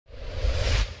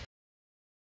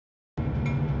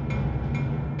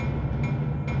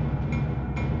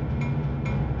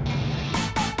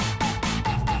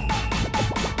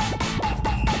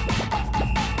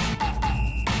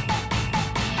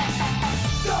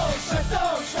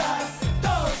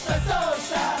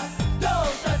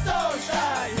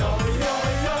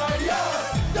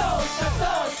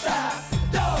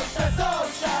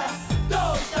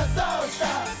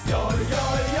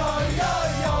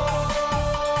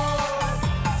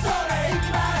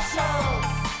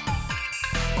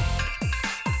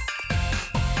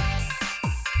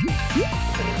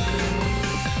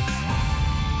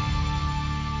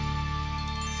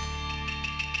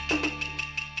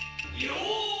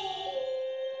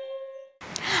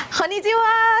คอนนิจิว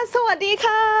ะสวัสดี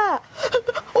ค่ะ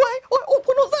โอ้ย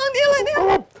คุณโอซังนี่อะไรเนี่ย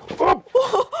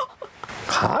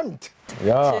Can't.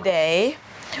 Yeah. Today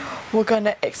we're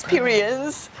gonna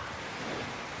experience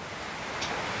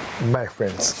My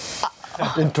friends.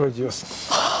 Introduce.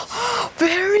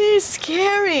 very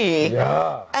scary.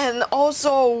 Yeah. And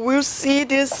also we'll see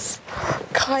this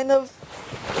kind of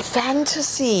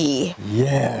fantasy.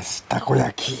 Yes.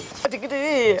 Takoyaki.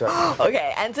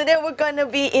 Okay, and today we're gonna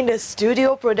be in the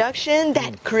studio production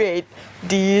that create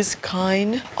these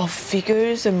kind of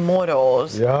figures and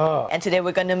models. Yeah. And today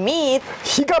we're gonna meet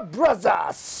Higa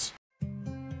Brothers.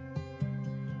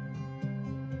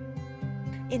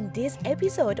 In this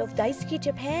episode of Daisuki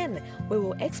Japan, we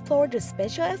will explore the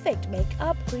special effect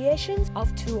makeup creations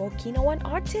of two Okinawan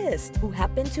artists who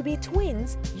happen to be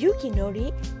twins,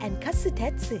 Yukinori and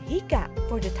Kasutetsu Higa.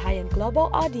 For the Thai and global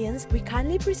audience, we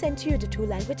kindly present to you the two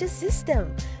languages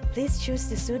system. Please choose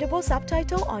the suitable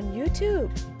subtitle on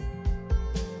YouTube.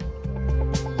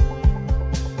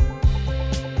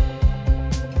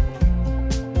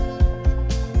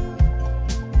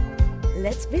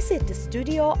 Let's visit the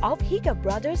studio of Higa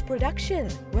Brothers production,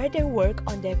 where they work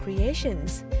on their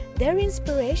creations. Their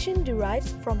inspiration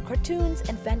derives from cartoons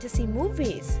and fantasy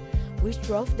movies, which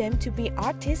drove them to be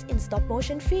artists in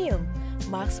stop-motion film,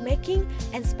 mask making,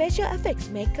 and special effects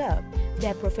makeup.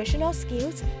 Their professional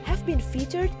skills have been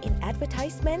featured in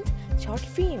advertisement, short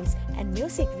films, and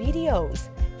music videos.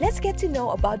 Let's get to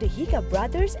know about the Higa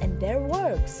Brothers and their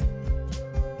works.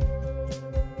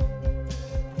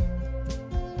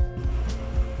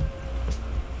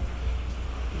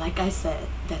 like I said,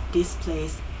 that this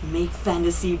place make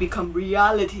fantasy become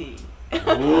reality.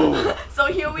 So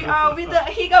here we are with the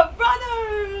Higa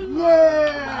Brothers.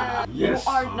 Yeah. Yes.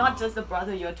 You are not just a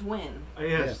brother, you're a twin.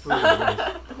 Yes.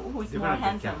 Who's more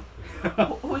handsome?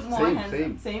 Who's more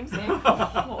handsome? Same.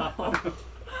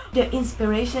 The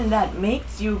inspiration that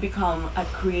makes you become a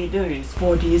creator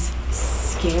for these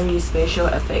scary special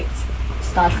effects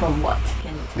start from what?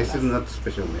 This is not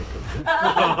special makeup.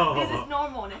 This is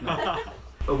normal.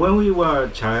 When we were a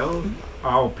child,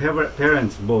 our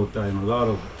parents bought a lot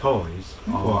of toys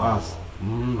for us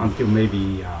until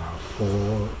maybe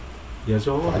 4 years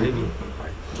old, maybe.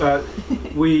 But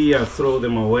we throw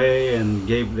them away and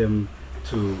gave them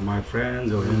to my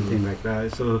friends or anything like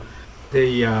that. So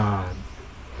they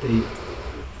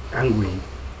angry.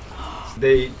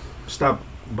 They stopped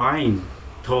buying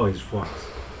toys for us.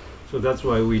 So that's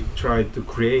why we tried to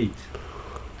create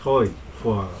toys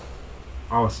for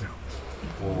ourselves.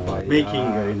 Making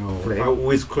clay.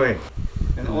 With clay.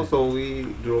 And also we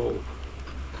draw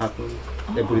cartoon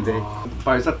every day.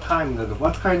 By that time,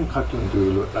 what kind of cartoon do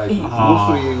you like?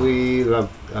 Mostly we love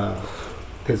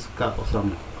Tezuka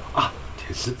Osamu.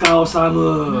 Tezuka Osamu.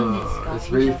 It's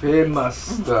very famous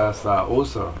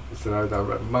author. It's like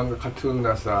the manga cartoon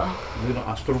that's You know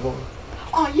Astro Boy?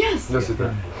 Oh yes. that's it.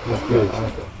 That's great.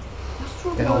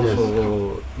 And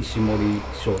also Ishimori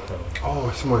Shotaro.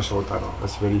 Oh, Shimon Shotaro.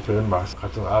 That's very famous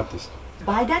cartoon artist.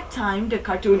 By that time, the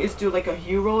cartoon is still like a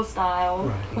hero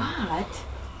style. But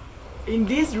in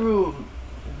this room,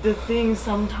 the thing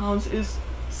sometimes is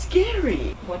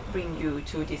scary. What brings you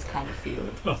to this kind of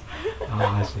field?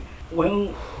 I see.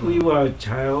 When we were a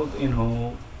child,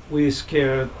 we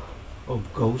scared of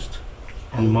ghosts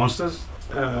and monsters.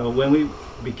 When we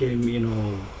became,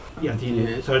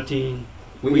 teenage, 13,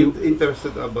 We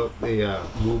interested about the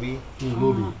movie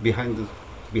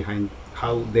behind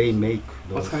how they make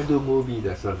What those kind of movie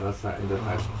that's in the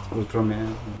time? Ultraman,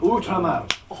 Ultraman.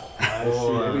 I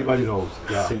see. Everybody knows.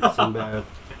 Yeah. Sinbad.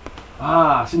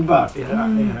 Sinbad.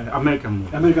 American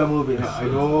movie. American movie. I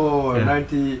know. Yeah.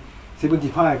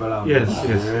 1975 around.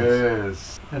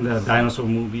 Yes. And the dinosaur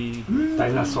movie.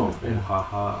 Dinosaur.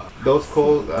 Those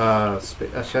called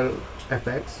special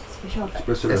effects. Special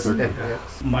effects.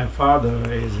 effects. My father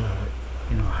is,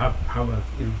 have a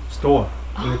store.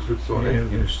 Electric store.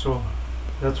 Store.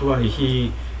 That's why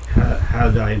he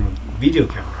had a video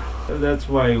camera. That's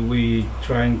why we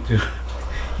trying to,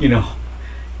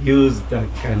 use that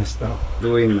kind of stuff.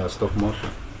 Doing stop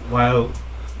motion. While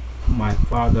my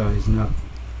father is not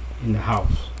in the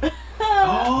house.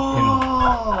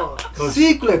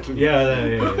 Secretly.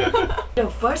 Yeah. The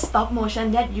first stop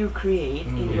motion that you create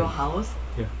in your house,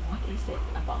 Yeah. what is it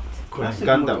about?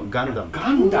 Gundam.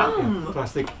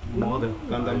 Plastic model.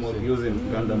 Gundam model, using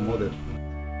Gundam model.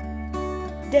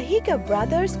 The Higa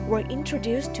brothers were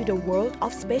introduced to the world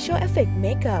of special effect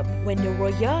makeup when they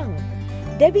were young.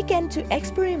 They began to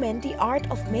experiment the art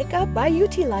of makeup by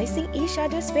utilizing each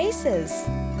other's faces.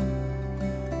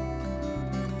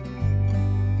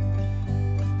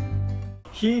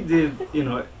 He did,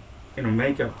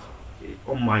 makeup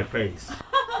on my face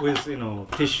with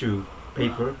tissue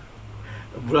paper,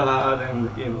 blood,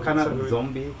 and kind of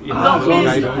zombie.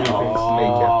 Zombies. Zombie face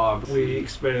makeup. We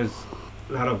experienced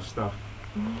a lot of stuff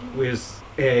with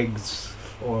eggs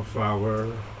or flour,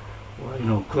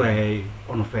 or clay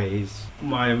on the face.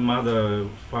 My mother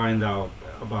find out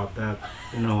about that.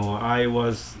 I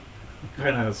was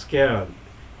kind of scared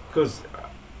because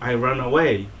I ran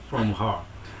away from her.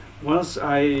 Once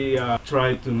I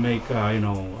tried to make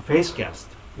a face cast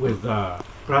with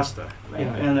plaster,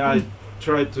 and I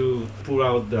tried to pull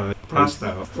out the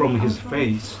plaster from his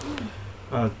face.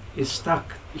 It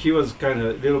stuck. He was kind of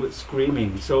a little bit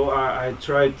screaming, so I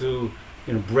tried to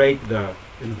break the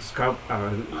scalp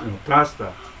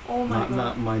plaster. Oh my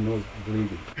god. My nose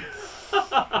bleeding.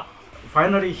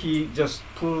 Finally, he just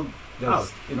pulled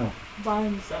out, By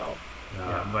himself.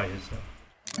 by himself.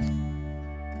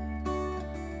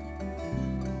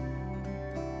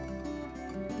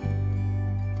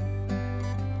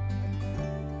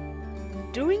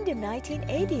 During the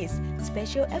 1980s,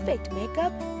 special effect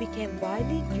makeup became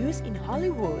widely used in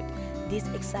Hollywood. This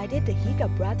excited the Higa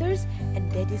Brothers,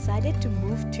 and they decided to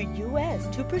move to US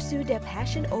to pursue their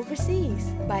passion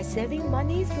overseas. By saving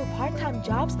money through part-time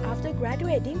jobs after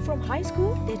graduating from high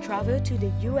school, they traveled to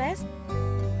the US.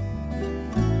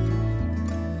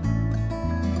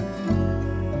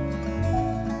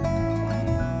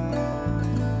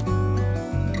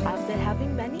 After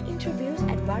having many interviews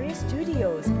at various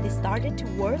studios, they started to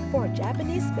work for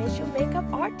Japanese special makeup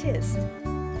artists.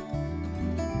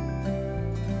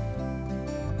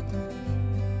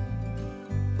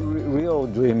 Real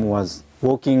dream was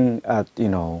working at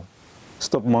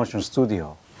stop motion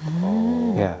studio.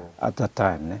 Yeah, at that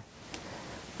time,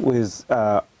 with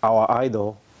our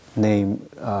idol named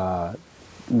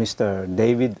Mr.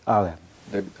 David Allen.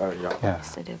 Yeah.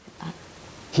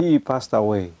 He passed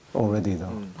away already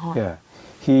though. Yeah,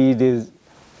 he did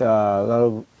a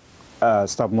lot of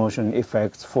stop motion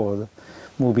effects for the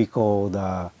movie called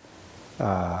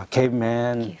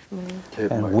Caveman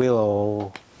and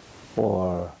Willow,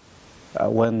 or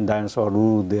When Dinosaur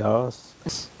Ruled the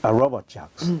Earth, Robot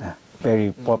Jacks,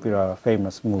 very popular,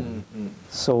 famous movie.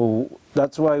 So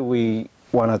that's why we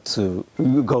wanted to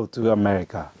go to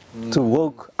America to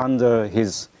work under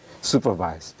his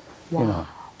supervise.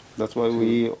 That's why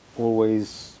we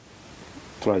always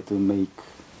try to make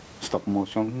stop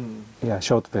motion, Yeah,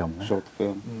 short film. short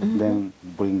film, then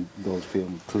bring those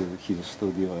films to his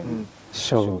studio and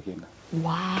show him.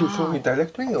 Wow. To show it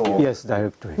directly or? Yes,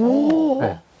 directly.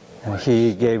 Yeah. And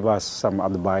he gave us some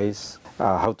advice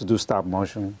how to do stop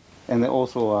motion. And then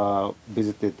also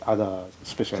visited other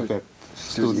special effect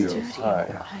studios.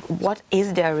 What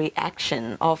is their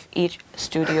reaction of each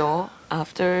studio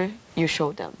after you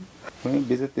show them? When we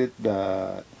visited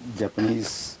the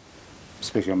Japanese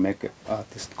special makeup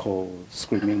artist called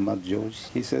Screaming Mad George,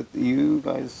 he said, "You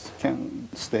guys can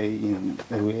stay in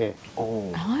LA."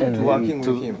 And working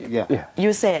with him. Yeah.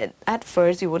 You said at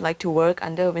first you would like to work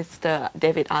under Mr.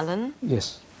 David Allen,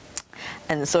 Yes.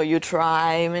 and so you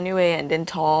try anyway, and then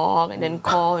talk, and then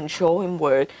call and show him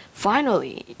work.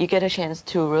 Finally, you get a chance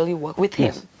to really work with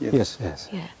him. Yes.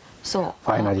 Yeah. So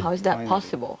Finally. how is that Finally.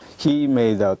 possible? He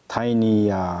made a tiny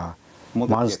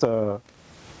monster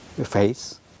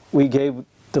face. We gave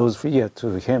those figures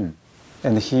to him,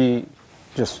 and he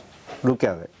just looked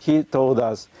at it. He told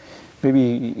us,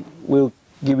 maybe we'll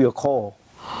give you a call.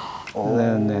 And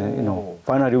then,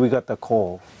 finally we got the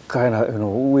call. Kind of,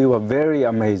 we were very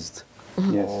amazed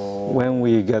Yes. when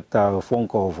we get a phone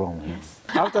call from him.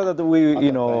 After that, we,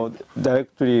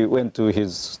 directly went to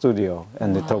his studio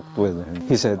and they talked with him.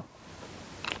 He said,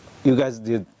 "You guys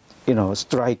did,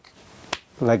 strike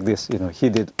like this. He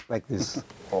did like this."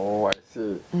 Oh, I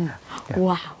see.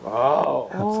 Wow. Wow,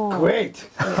 that's great.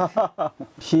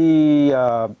 He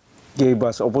gave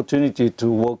us opportunity to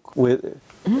work with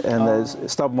and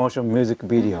stop motion music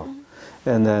video,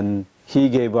 and then he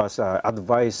gave us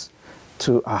advice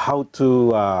to how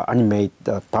to animate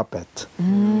the puppet.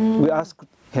 We asked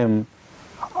him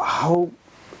how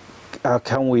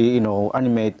can we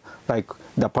animate like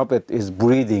the puppet is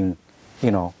breathing,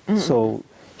 So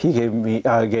he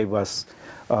gave us.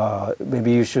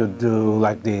 Maybe you should do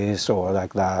like this or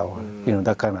like that, or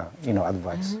that kind of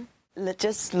advice. Let's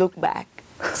just look back.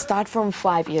 Start from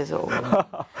 5 years old,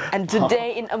 and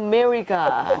today in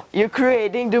America, you're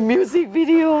creating the music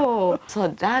video. So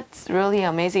that's really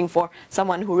amazing for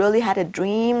someone who really had a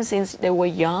dream since they were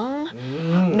young,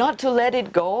 not to let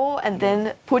it go, and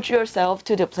then put yourself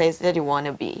to the place that you want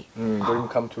to be. Dream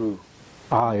come true.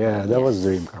 Yeah, that was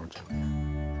dream come true.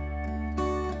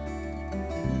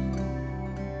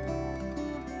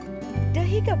 The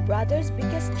Higa Brothers'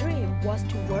 biggest dream was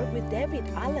to work with David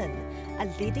Allen, a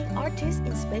leading artist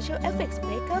in special effects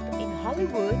makeup in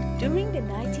Hollywood during the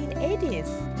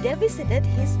 1980s. They visited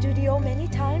his studio many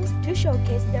times to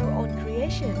showcase their own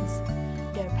creations.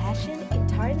 Their passion in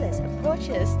tireless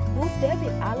approaches moved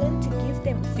David Allen to give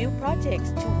them a few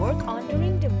projects to work on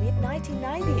during the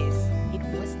mid-1990s. It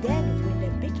was then when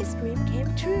their biggest dream came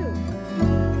true.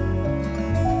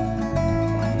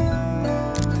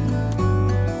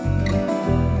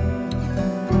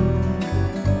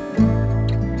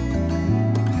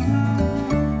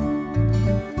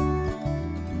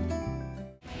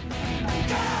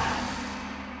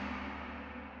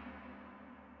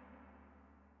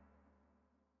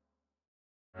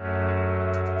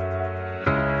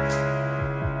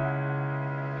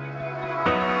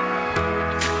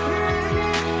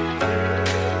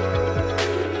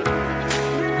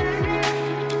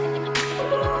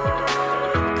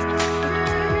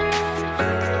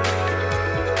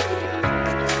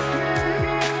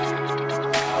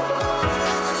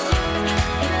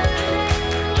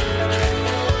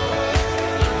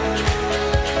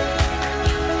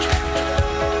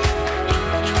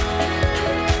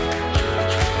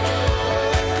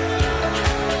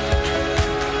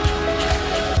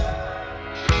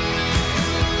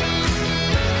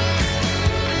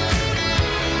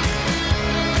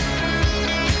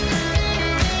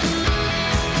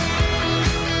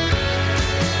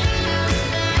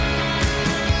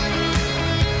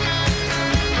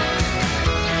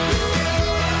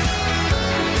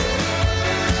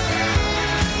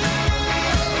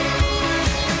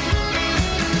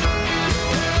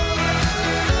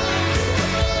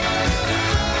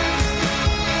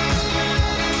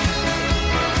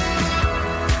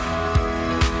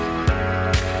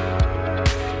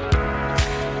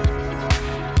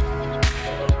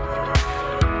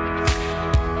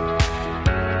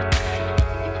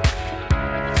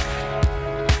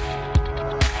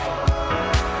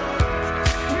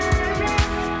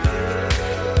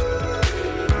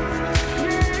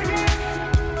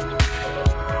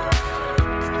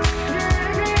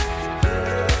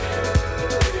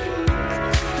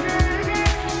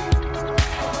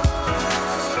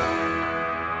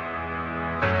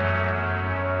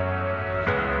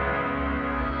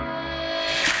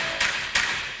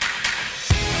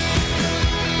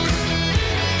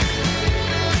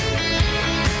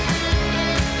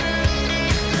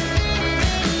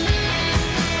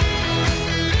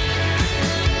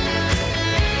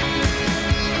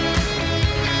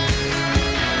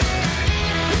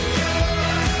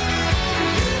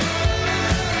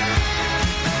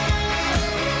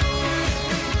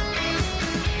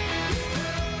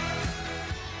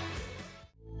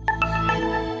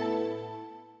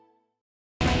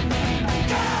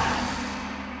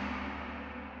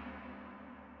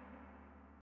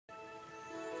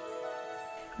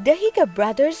 The Higa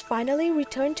Brothers finally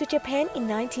returned to Japan in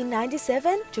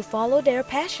 1997 to follow their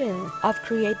passion of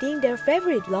creating their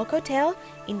favorite local tale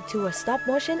into a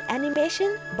stop-motion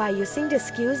animation by using the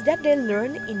skills that they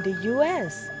learned in the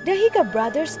US. The Higa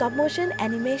Brothers stop-motion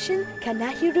animation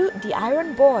Kanahiru the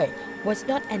Iron Boy was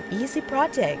not an easy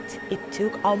project. It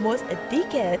took almost a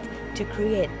decade to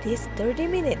create this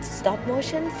 30-minute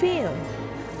stop-motion film.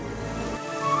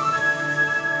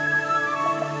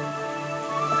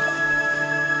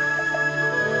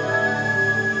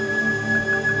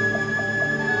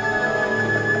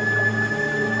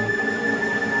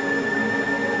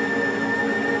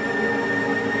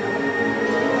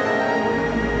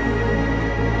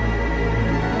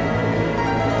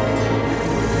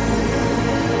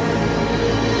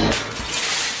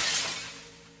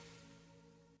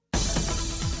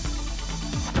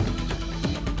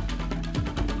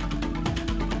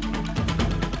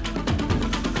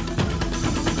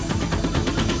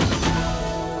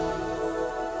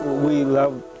 We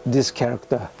love this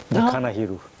character, the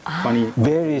Kanahiru. Funny.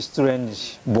 Very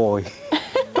strange boy.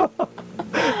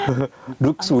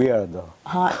 Looks weird though.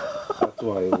 That's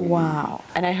why we, Wow.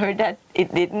 And I heard that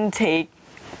it didn't take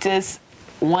just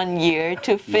 1 year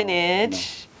to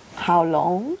finish. How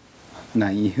long?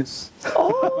 9 years.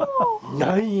 Oh!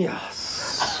 9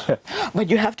 years. But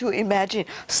you have to imagine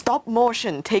stop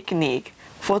motion technique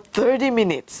for 30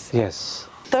 minutes. Yes.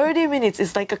 30 minutes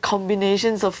is like a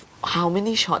combination of how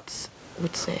many shots, I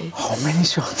would say? How many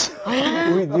shots?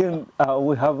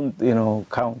 We haven't,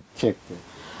 count. Check the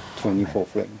 24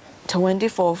 frame.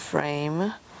 24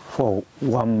 frame For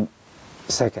 1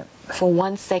 second. for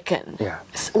 1 second. Yeah.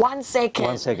 1 second.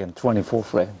 1 second, 24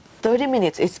 frame. 30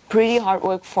 minutes is pretty hard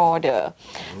work for the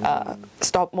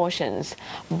stop motions.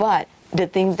 But the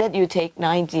things that you take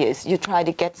 9 years, you try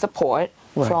to get support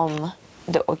Right. from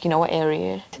the Okinawa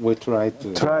area? We tried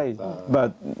to. Tried,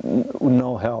 but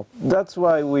no help. That's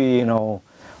why we,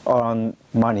 earn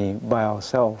money by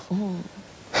ourselves.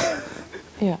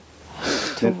 Yeah.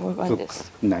 To That work on took this.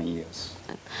 9 years.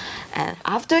 And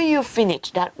after you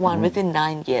finish that one within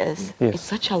 9 years, Yes. it's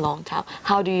such a long time.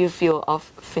 How do you feel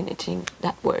of finishing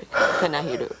that work,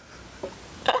 Kanahiro?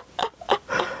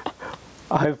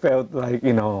 I felt like,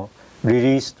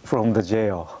 released from the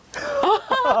jail.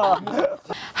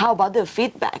 How about the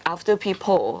feedback after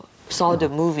people saw the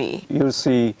movie? You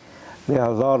see, there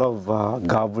are a lot of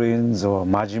goblins or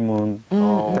Majimun,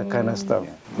 that kind of stuff.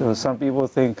 Some people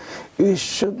think it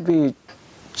should be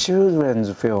children's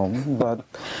film, but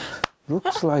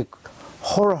looks like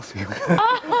horror film.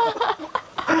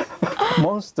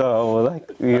 Monster or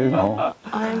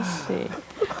I see.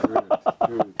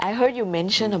 I heard you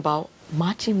mention about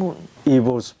Majimun.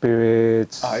 evil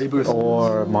spirits evil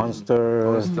or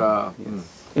monsters. Monster.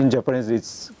 In Japanese,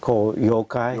 it's called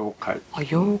yokai. Yokai. Or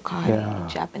yokai Yeah. in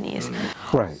Japanese.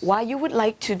 Right. Why you would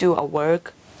like to do a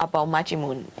work about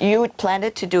Majimun? You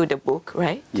planned to do the book,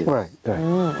 right? Yes. Right.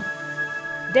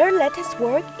 Their latest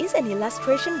work is an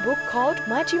illustration book called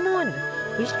Majimun,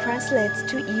 which translates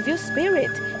to evil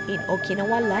spirit in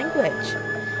Okinawa language.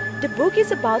 The book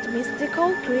is about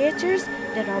mystical creatures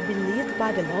that are believed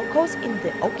by the locals in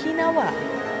the Okinawa.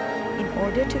 In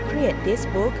order to create this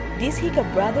book, these Higa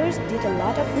brothers did a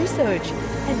lot of research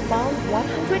and found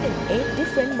 108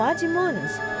 different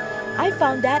Majimuns. I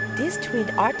found that this twin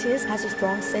artist has a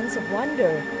strong sense of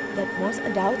wonder that most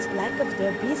adults lack of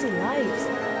their busy lives.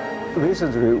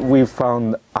 Recently, we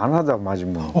found another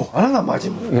Majimun. Oh, another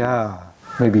Majimun. Yeah,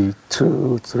 maybe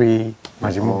 2, 3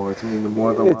 Majimun. Oh, it's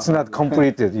more than It's not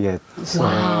completed yet.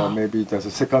 So maybe there's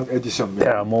a second edition. Maybe.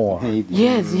 there are more. Maybe.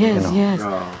 Yes.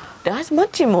 Yeah. Does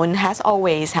Majimun has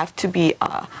always have to be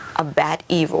a bad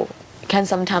evil? Can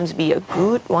sometimes be a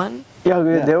good one? Yeah,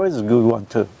 there is a good one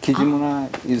too. Kijimura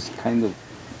is kind of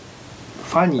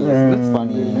Funny, isn't it?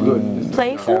 funny. Good.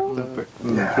 Playful?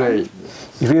 Play.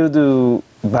 If you do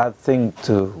bad thing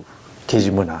to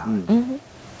Kijimuna,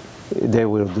 they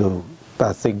will do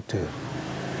bad thing to,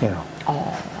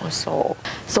 Oh,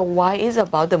 so why is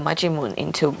about the Majimun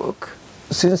into book?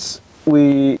 Since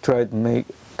we tried to make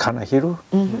Kanahiro,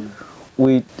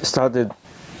 we started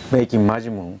making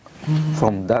Majimun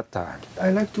from that time.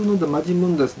 I like to know the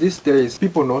Majimun. Does these days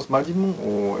people knows Majimun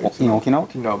or it's In not? Okinawa?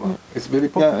 Okinawa. It's very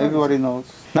popular. Yeah, everybody knows.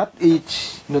 Not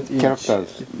each Not each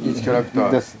characters. Each character.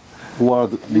 This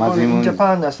word Because in Majimun.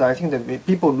 Japan, I think that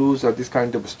people lose this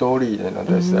kind of story.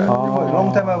 There's, because a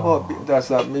long time ago, there's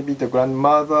maybe the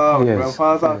grandmother or Yes,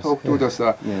 grandfather yes, talked to yes.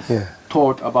 the Yes. Yeah.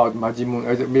 taught about Majimun.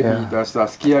 Maybe Yeah. there's a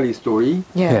scary story.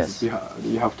 Yes.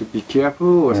 You have to be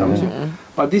careful or something.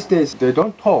 But these days, they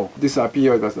don't talk.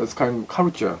 Disappear as kind of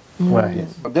culture. Right.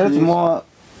 There's more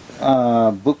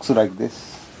books like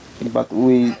this, but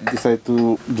we decide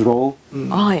to draw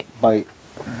Oh, by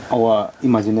our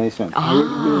imagination.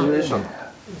 Imagination.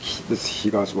 This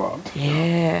Higa's world.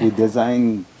 yeah. We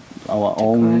design our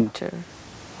own Character.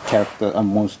 character and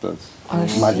monsters. I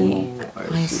see.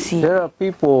 Majimun. I see. There are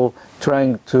people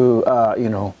trying to,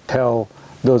 tell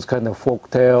those kind of folk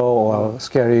tale or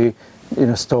scary,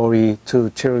 story to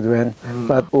children,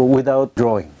 but without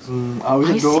drawings.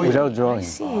 I see. Without drawing.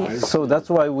 I see. So that's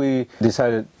why we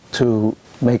decided to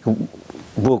make a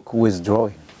book with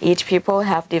drawing. Each people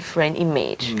have different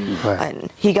image, Right.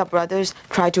 and Higa brothers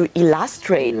try to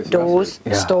illustrate Yes, those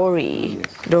Yeah. story,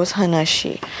 those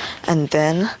hanashi, and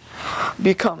then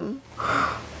become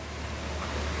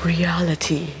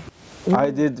reality. I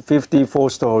did 54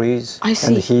 stories, I see.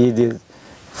 and he did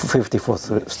 54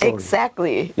 stories.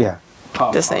 Exactly Yeah.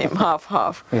 the same,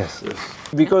 half. Yes.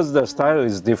 Because the style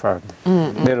is different,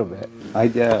 little bit.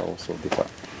 Idea also different.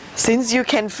 Since you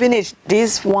can finish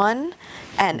this one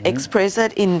and express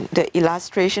it in the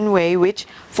illustration way, which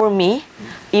for me,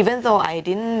 even though I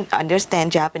didn't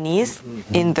understand Japanese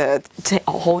in the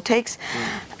whole text,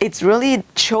 it really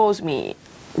shows me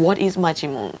what is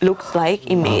Majimun looks like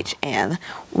image, and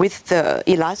with the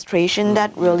illustration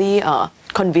that really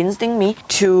convincing me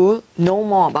to know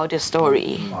more about the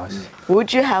story.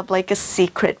 Would you have like a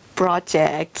secret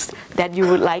project that you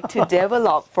would like to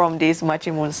develop from this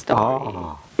Majimun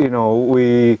story?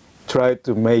 We try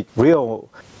to make real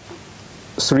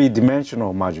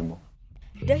three-dimensional Majimun.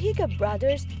 The Higa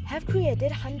brothers have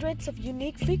created hundreds of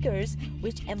unique figures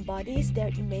which embodies their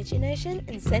imagination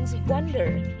and sense of wonder.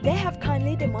 They have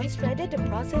kindly demonstrated the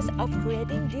process of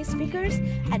creating these figures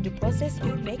and the process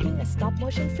of making a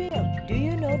stop-motion film. Do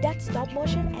you know that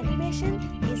stop-motion animation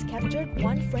is captured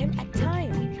one frame at a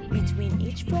time? Between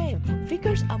each frame,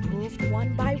 figures are moved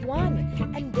one by one,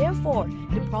 and therefore,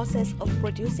 the process of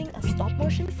producing a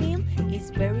stop-motion film is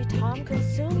very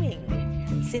time-consuming.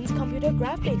 Since computer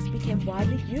graphics became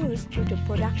widely used through the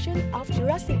production of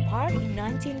Jurassic Park in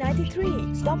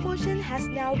 1993, stop-motion has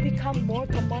now become more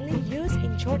commonly used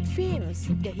in short films.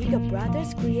 The Higa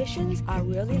Brothers' creations are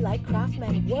really like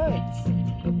craftsman works.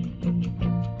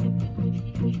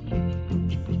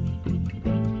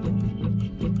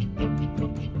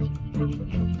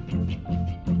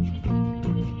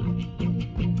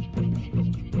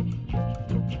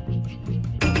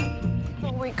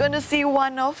 We're going to see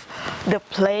one of the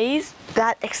plays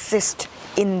that exist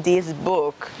in this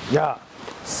book. Yeah,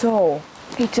 So,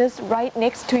 it's just right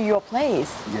next to your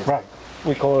place. right.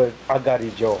 We call it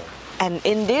Agarijo. And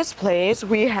in this place,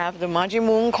 we have the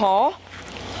Majimun called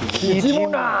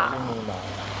Kijimuna.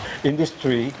 In this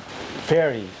tree,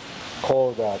 fairy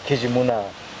called Kijimuna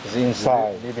is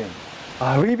inside living.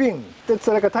 Living. That's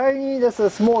like a tiny, that's a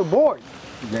small boy.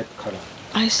 Red color.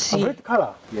 I A see. red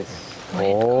color. Yes.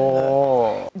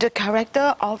 Oh. The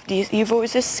character of this evil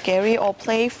is it scary or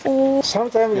playful?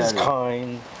 Sometimes it's Yeah.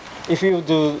 kind. If you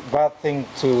do bad thing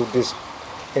to this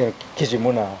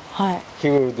Kijimuna, Hi. he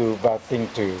will do bad thing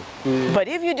to you. But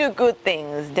if you do good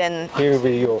things, then He will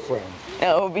be your friend.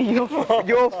 it will be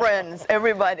your friends,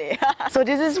 everybody. So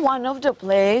this is one of the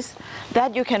places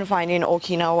that you can find in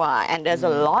Okinawa, and there's a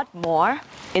lot more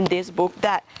in this book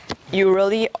that you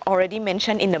really already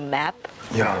mentioned in the map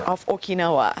of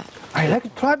Okinawa. I like to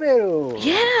travel.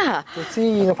 Yeah, To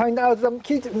see, find out some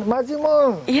kids,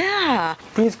 Majimun. yeah.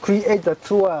 Please create a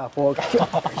tour for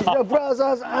Higa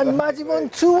Brothers and Majimun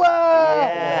tour.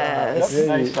 Yes. That's a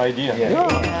nice idea.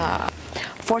 Yeah.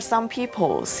 For some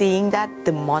people, seeing that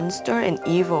the monster and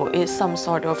evil is some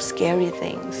sort of scary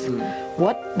things,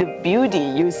 what the beauty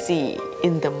you see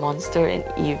in the monster and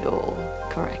evil,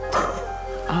 correct?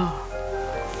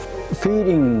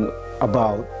 Feeling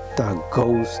about the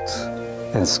ghosts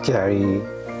and scary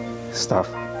stuff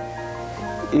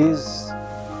is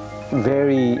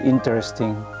very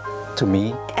interesting to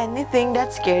me. Anything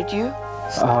that scared you?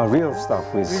 Real stuff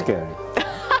is scary.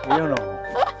 You know,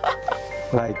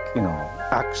 like,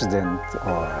 accident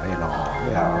or,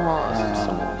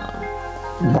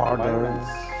 murder,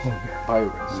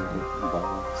 Violence.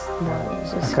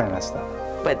 that kind of stuff.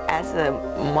 But as a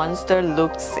monster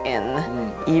looks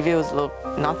and evils look,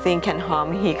 nothing can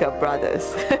harm Higa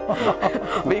Brothers.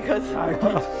 Because,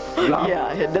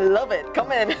 yeah, they love it.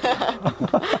 Come in.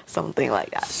 Something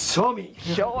like that. Show me.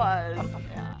 Show us.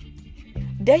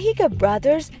 The Higa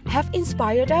Brothers have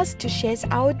inspired us to chase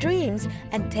our dreams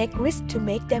and take risks to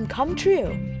make them come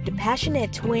true. The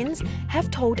passionate twins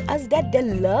have told us that they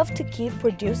love to keep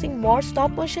producing more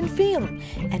stop-motion film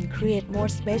and create more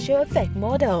special effect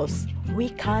models. We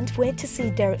can't wait to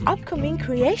see their upcoming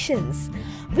creations.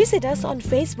 Visit us on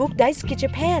Facebook Daisuki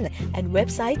Japan and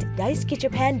website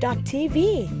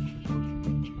daisukijapan.tv.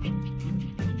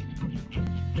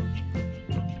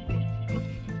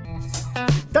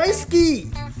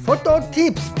 Daisuki photo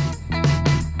tips.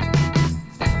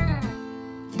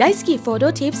 Daisuki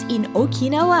Photo Tips in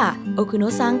Okinawa.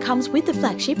 Okuno-san comes with the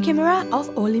flagship camera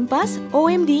of Olympus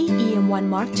OMD EM1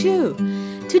 Mark II.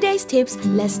 Today's tips,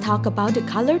 let's talk about the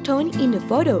color tone in the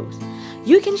photos.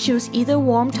 You can choose either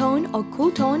warm tone or cool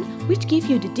tone, which give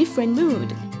you the different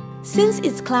mood. Since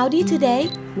it's cloudy today,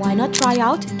 why not try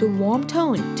out the warm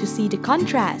tone to see the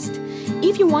contrast?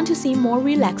 If you want to see more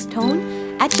relaxed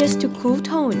tone, adjust to cool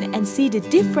tone and see the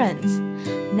difference.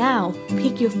 Now,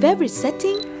 pick your favorite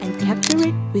setting and capture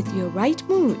it with your right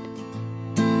mood.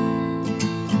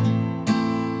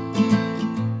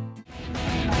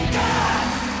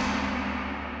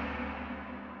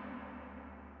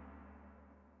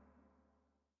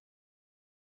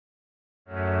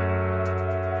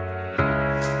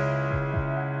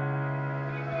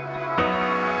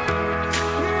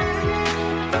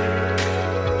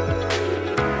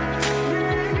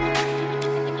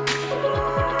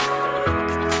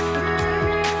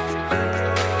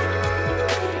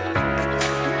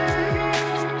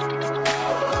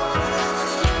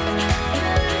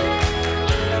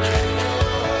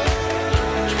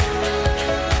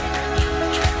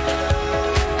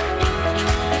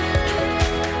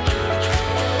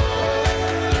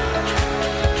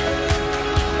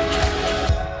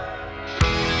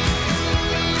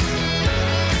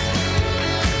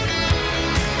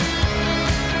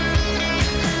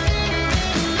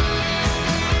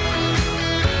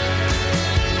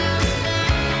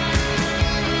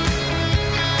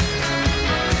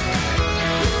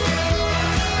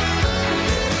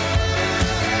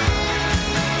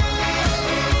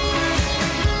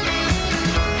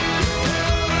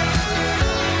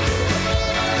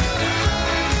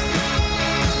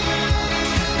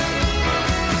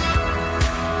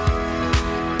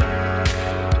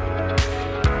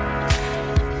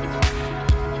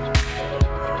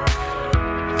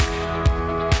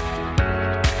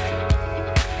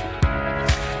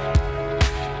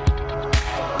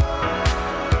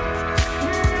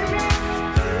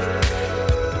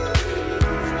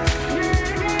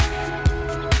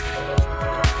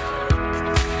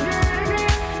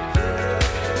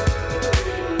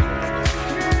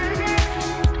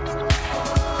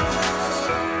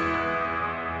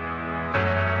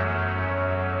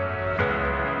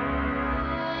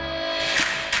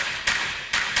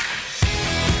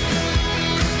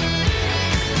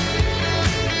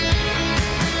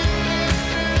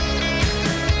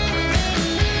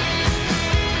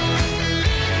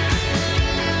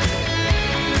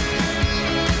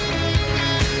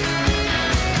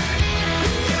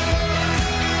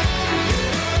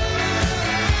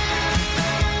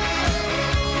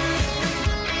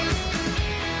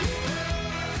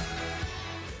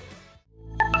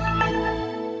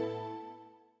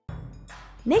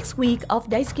 Next week of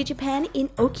Daisuki Japan in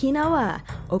Okinawa.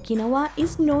 Okinawa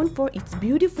is known for its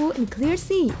beautiful and clear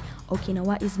sea.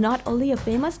 Okinawa is not only a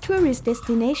famous tourist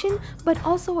destination, but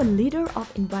also a leader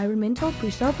of environmental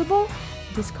preservable.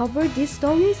 Discover these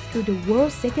stories through the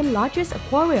world's second largest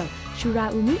aquarium,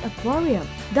 Shuraumi Aquarium.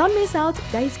 Don't miss out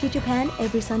Daisuki Japan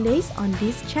every Sundays on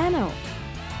this channel.